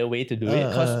easier way to do it,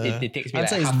 because it takes me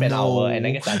like half an hour, and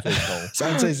I guess the answer is no. The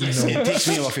answer is no. It takes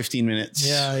me about 15 minutes.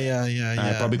 Yeah.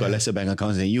 I probably got lesser bank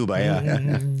accounts than you, but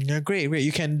yeah, great.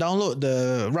 You can download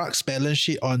the Rux balance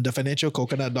sheet on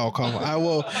thefinancialcoconut.com.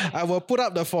 I will put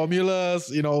up the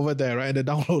formulas, over there, right? The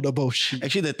downloadable sheet.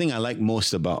 Actually, the thing I like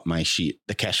most about my sheet,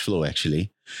 the cash flow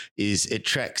actually, is it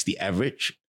tracks the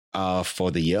average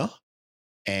for the year,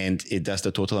 and it does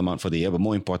the total amount for the year. But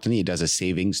more importantly, it does a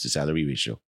savings to salary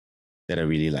ratio that I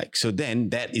really like. So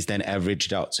then that is then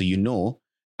averaged out. So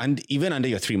and even under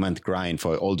your 3-month grind,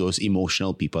 for all those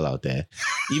emotional people out there,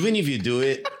 even if you do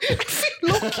it...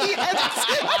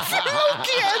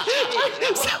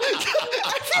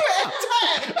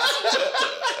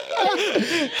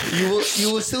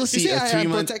 You will still see a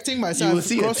 3-month... protecting myself,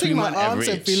 crossing my arms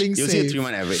and feeling safe. You'll see a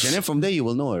 3-month average. And then from there, you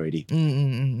will know already.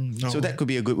 So that could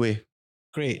be a good way.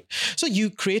 Great. So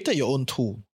you created your own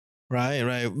tool,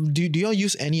 right? Do you all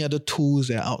use any other tools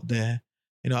that are out there?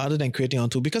 Other than creating your own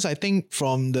tool? Because I think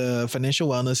from the Financial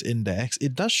Wellness Index,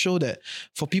 it does show that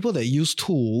for people that use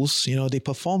tools, they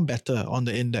perform better on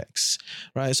the index,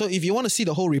 right? So if you want to see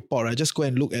the whole report, right, just go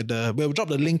and look at we'll drop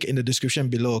the link in the description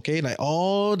below, okay? Like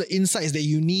all the insights that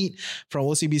you need from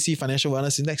OCBC Financial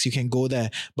Wellness Index, you can go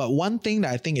there. But one thing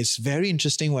that I think is very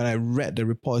interesting when I read the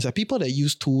report is that people that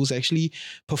use tools actually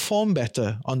perform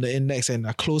better on the index and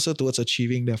are closer towards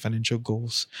achieving their financial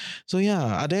goals. So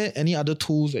are there any other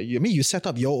tools that you set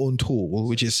up your own tool,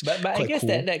 which is but quite I guess cool.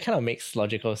 that kind of makes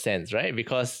logical sense, right?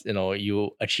 Because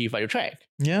you achieve what you track.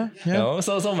 Yeah. So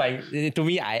to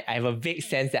me, I have a vague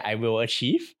sense that I will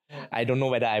achieve. I don't know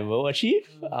whether I will achieve.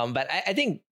 But I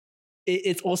think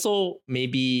it's also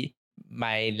maybe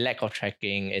my lack of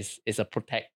tracking is a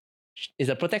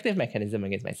protective mechanism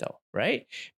against myself, right?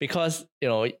 Because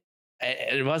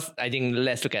I think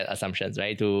let's look at assumptions,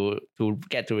 right? To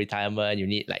get to retirement, you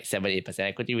need like 7-8%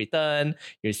 equity return.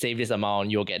 You save this amount,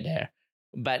 you'll get there.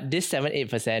 But this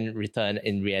 7-8% return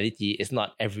in reality is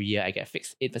not every year I get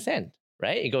fixed 8%,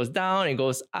 right? It goes down, it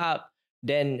goes up.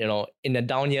 Then, in a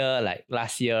down year, like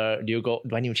last year, do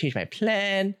I need to change my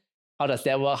plan? How does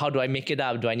that work? How do I make it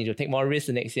up? Do I need to take more risk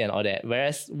the next year and all that?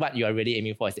 Whereas what you are really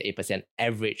aiming for is the 8%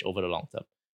 average over the long term.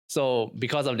 So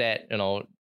because of that,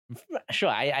 sure,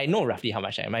 I know roughly how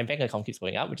much my bank account keeps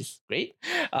going up, which is great.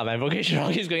 My brokerage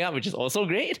account keeps going up, which is also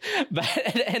great. But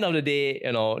at the end of the day,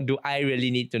 do I really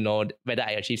need to know whether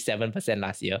I achieved 7%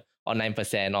 last year or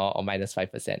 9% or minus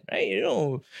 5%, right?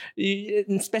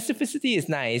 Specificity is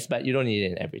nice, but you don't need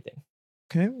it in everything.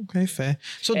 Okay, fair.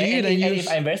 So if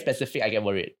I'm very specific, I get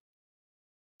worried.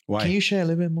 Why? Can you share a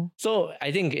little bit more? So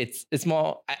I think it's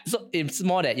more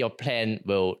that your plan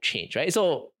will change, right?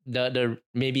 So the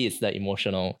maybe it's the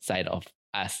emotional side of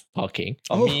us talking,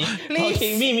 or me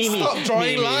talking, me. Stop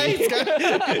drawing lines.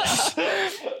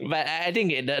 But I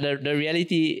think the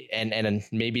reality and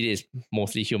maybe it is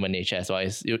mostly human nature as well,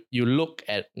 is you look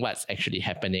at what's actually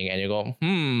happening and you go,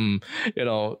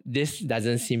 this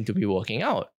doesn't seem to be working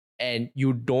out, and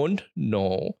you don't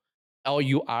know, or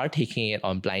you are taking it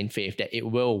on blind faith that it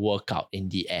will work out in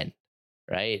the end,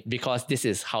 right? Because this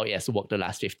is how it has worked the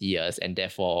last 50 years, and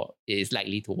therefore it is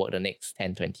likely to work the next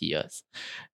 10, 20 years.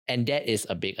 And that is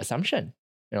a big assumption,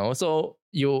 So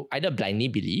you either blindly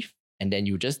believe and then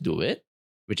you just do it,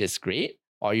 which is great,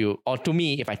 or to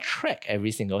me, if I track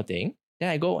every single thing, then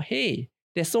I go, hey,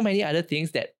 there's so many other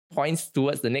things that points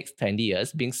towards the next 20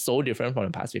 years being so different from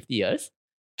the past 50 years,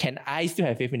 can I still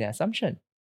have faith in the assumption?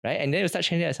 Right? And then you start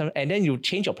changing the assumption, and then you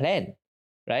change your plan.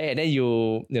 Right? And then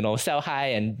you sell high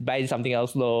and buy something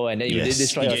else low, and then you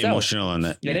destroy yourself. Get emotional on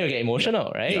that. And then you get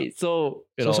emotional, right? Yeah. So,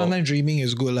 so sometimes dreaming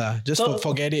is good lah. Just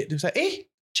forget it. It's like,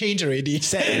 change already.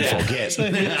 Set and forget. So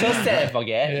set and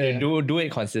forget. Yeah. You do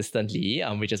it consistently,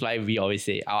 which is why I always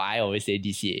say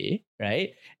DCA,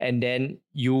 right? And then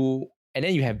you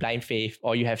have blind faith,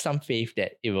 or you have some faith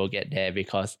that it will get there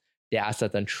because there are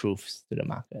certain truths to the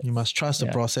market. You must trust the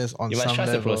process on some level. You must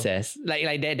trust the process.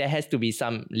 Like there has to be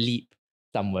some leap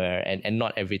somewhere, and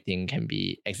not everything can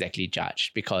be exactly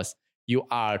judged because you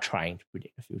are trying to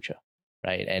predict the future,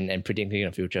 right? And predicting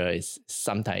the future is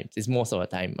most of the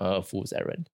time a fool's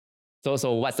errand.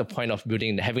 So what's the point of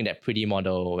having that pretty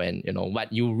model when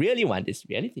what you really want is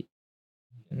reality?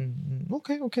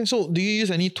 Okay. So do you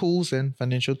use any tools and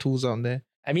financial tools out there?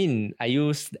 I mean, I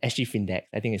use SG Findex.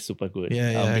 I think it's super good.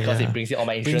 Because it brings in all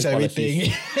my insurance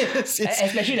policies.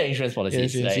 Especially the insurance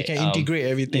policies. Yes. Right? You can integrate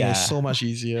everything. It's so much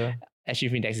easier.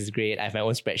 SG Findex is great. I have my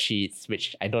own spreadsheets,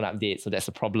 which I don't update, so that's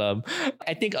a problem.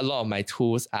 I think a lot of my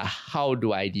tools are how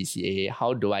do I DCA?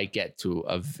 How do I get to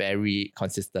a very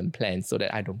consistent plan so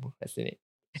that I don't procrastinate?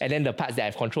 And then the parts that I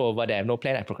have control over that I have no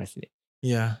plan, I procrastinate.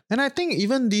 Yeah. And I think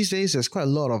even these days, there's quite a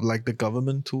lot of like the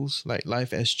government tools, like Life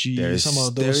SG. Some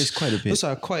of those. There is quite a bit. Those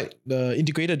are quite the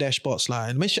integrated dashboards lah.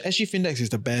 And SG Findex is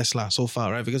the best lah so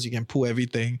far, right? Because you can pull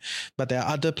everything. But there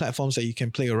are other platforms that you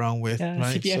can play around with,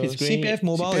 right? CPF is great. CPF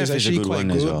Mobile is actually quite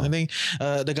good. Well. I think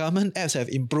the government apps have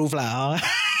improved lah.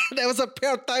 There was a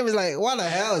period of time, it's like, what the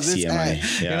hell is this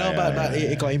app? But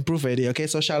it got improved already. Okay,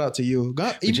 so shout out to you.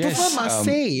 Improvement must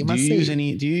say. Do you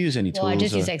use any tools? Well, I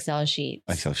just use Excel sheets.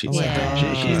 Excel sheets. Oh my God.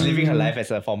 She's living her life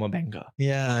as a former banker.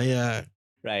 Yeah.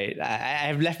 Right. I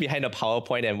have left behind a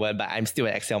PowerPoint and Word, but I'm still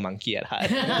an Excel monkey at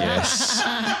heart. Yes.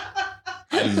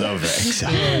 I love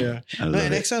Excel. Yeah. And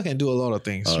Excel can do a lot of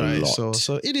things, right?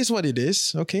 So it is what it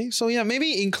is. Okay. So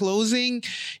maybe in closing,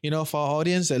 for our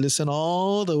audience that listen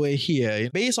all the way here,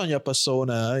 based on your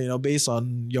persona, based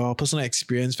on your personal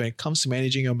experience when it comes to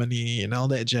managing your money and all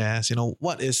that jazz,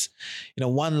 what is,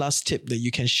 one last tip that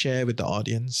you can share with the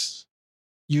audience?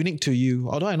 Unique to you.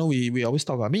 Although I know we always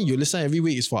talk about, you listen every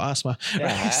week is for us, right?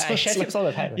 I share tips all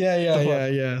the time.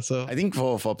 Yeah. So I think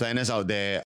for planners out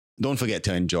there, don't forget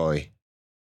to enjoy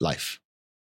life.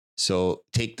 So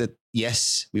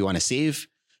yes, we want to save.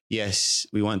 Yes,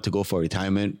 we want to go for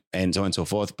retirement and so on and so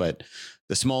forth. But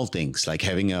the small things like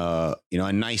having a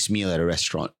nice meal at a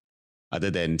restaurant, other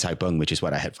than Cai Peng, which is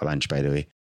what I had for lunch, by the way,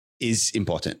 is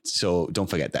important. So don't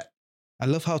forget that. I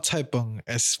love how Cai Peng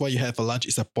as what you had for lunch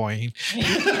is a point.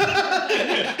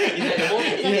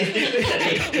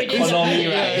 Economy,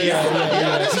 right?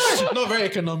 Yeah. Not very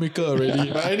economical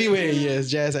already. But anyway, yes,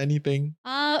 Jazz, anything?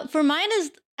 For mine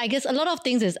is, I guess a lot of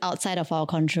things is outside of our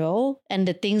control. And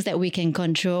the things that we can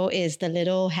control is the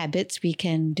little habits we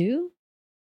can do.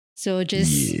 So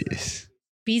just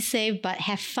be safe, but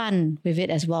have fun with it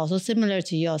as well. So similar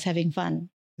to yours, having fun.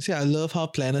 See, I love how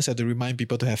planners have to remind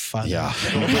people to have fun. Yeah,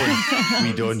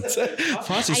 we don't.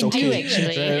 For us, it's I okay. do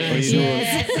actually.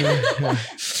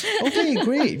 Yes. Okay,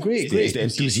 great. It's the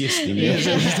enthusiast in you.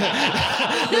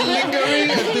 The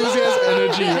lingering enthusiast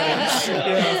energy, right?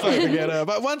 Yeah, fight together.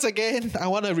 But once again, I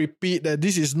want to repeat that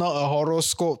this is not a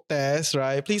horoscope test,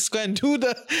 right? Please go and do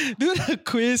the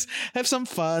quiz, have some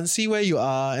fun, see where you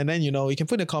are, and then you can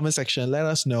put in the comment section, let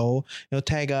us know,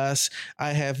 tag us.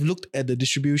 I have looked at the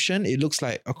distribution. It looks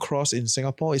like across in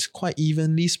Singapore is quite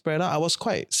evenly spread out. I was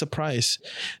quite surprised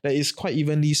that it's quite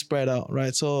evenly spread out,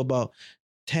 right? So about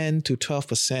 10 to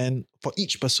 12% for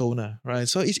each persona, right?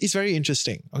 So it's very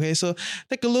interesting. Okay, so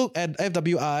take a look at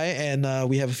FWI, and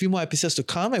we have a few more episodes to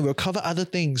come, and we'll cover other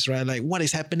things, right? Like what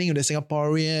is happening with the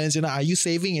Singaporeans, are you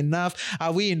saving enough?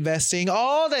 Are we investing?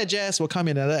 All that jazz will come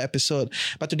in another episode.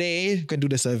 But today, we can do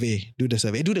the survey, do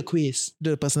the quiz,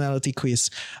 do the personality quiz.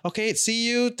 Okay, see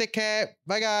you. Take care.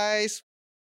 Bye, guys.